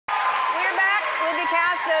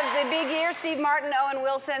of the big year, Steve Martin, Owen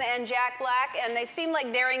Wilson, and Jack Black, and they seem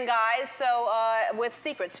like daring guys, so with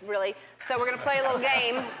secrets, really. So we're going to play a little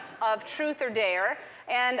game of truth or dare.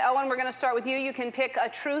 And Owen, we're going to start with you. You can pick a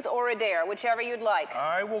truth or a dare, whichever you'd like.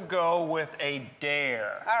 I will go with a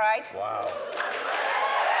dare. All right. Wow.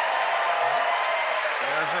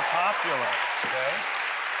 Dares are popular. Okay.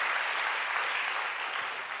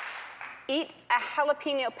 Eat a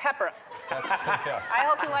jalapeno pepper. That's, yeah. I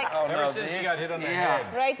hope you like Oh, no, ever since you got hit on the head.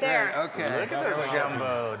 right there. Right, okay. Look at this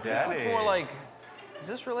jumbo, Daddy. It's more like, is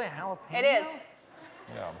this really a jalapeno? It is.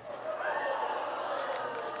 Yeah.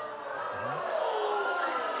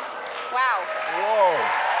 Wow. Whoa.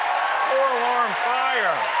 4-alarm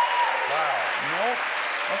fire. Wow. Nope.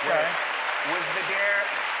 Okay. Was the dare,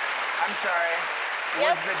 I'm sorry,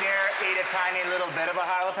 Yes? was the dare eat a tiny little bit of a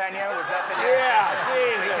jalapeno? Was that the dare? Yeah,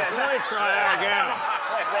 Jesus. Let me try that again.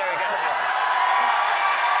 There we go.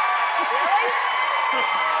 Really?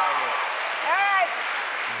 All right.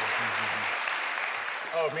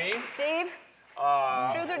 Oh, me? Steve?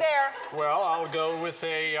 Truth or dare? Well, I'll go with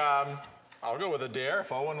a dare.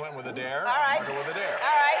 If Owen went with a dare, All right. I'll go with a dare.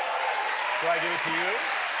 All right. Do I give it to you?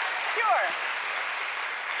 Sure.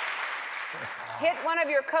 Hit one of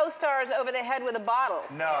your co-stars over the head with a bottle.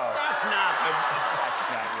 No. That's not. That's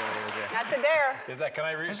not really a dare. That's a dare. Is that, can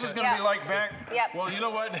I read? This is going to be like back. Yep. Well, you know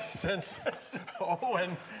what? Since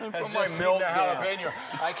Owen has put my just milk eaten a down. jalapeno,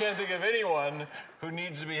 I can't think of anyone who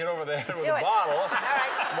needs to be hit over the head with Do a it. bottle All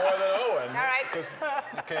right. more than Owen. All right. 'Cause,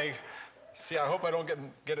 okay, see, I hope I don't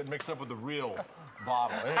get it mixed up with the real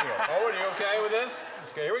bottle. There you go. Owen, you okay with this?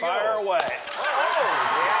 Okay, here we Fire go. away. All right.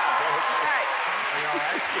 Are you all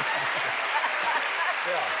right?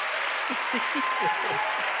 Yeah.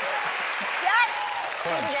 Jack?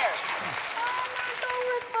 Truth or dare?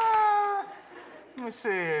 Let me see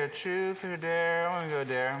here, truth or dare? I'm gonna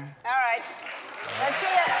go dare. All right. Let's see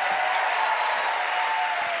it.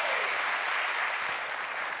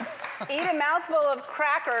 Eat a mouthful of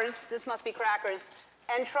crackers, this must be crackers,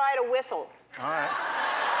 and try to whistle. All right.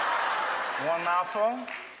 One mouthful?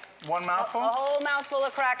 One mouthful? A whole mouthful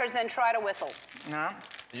of crackers, then try to whistle. No.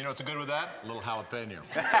 You know what's good with that? A little jalapeno.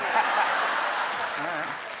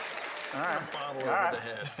 All right. Bottle over the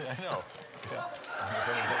head. I know.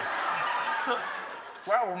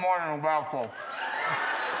 Well, we're more than a mouthful.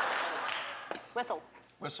 Whistle.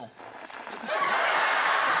 Whistle.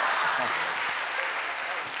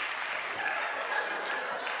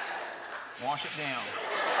 Wash it down.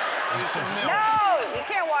 Use some milk. No, you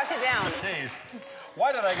can't wash it down. Jeez.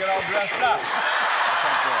 Why did I get all dressed up?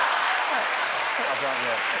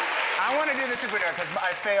 I want to do the super dare because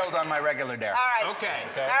I failed on my regular dare. All right. Okay.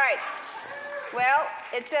 Okay. All right. Well,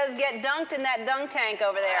 it says get dunked in that dunk tank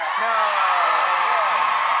over there. No.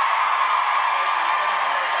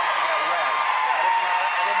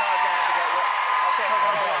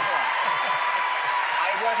 I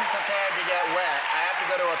wasn't prepared to get wet. I have to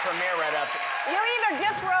go to a premiere right after. You either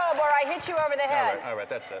disrobe or I hit you over the head. All right,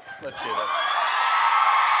 that's it. Let's do this.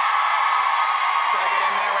 Should I get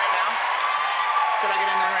in there right now? Should I get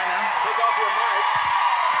in there right now? Take off your mic.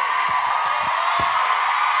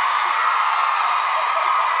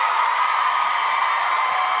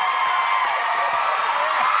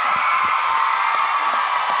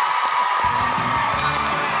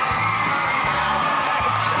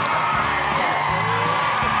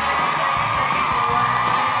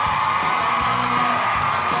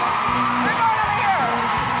 We're going over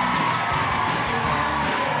here.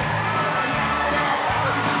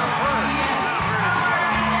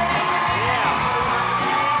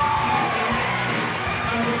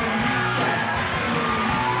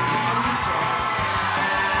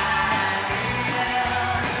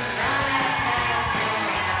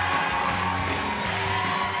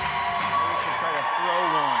 Try to throw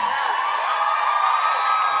one.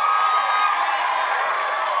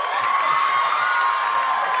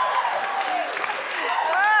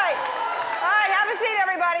 All right, have a seat,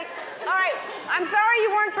 everybody. All right, I'm sorry you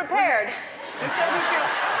weren't prepared. This doesn't feel.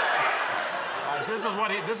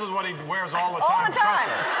 This is what he wears all the All time. the time. Trust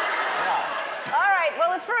me. All right,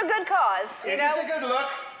 well, it's for a good cause. You Is know? this a good look?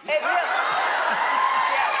 Yeah.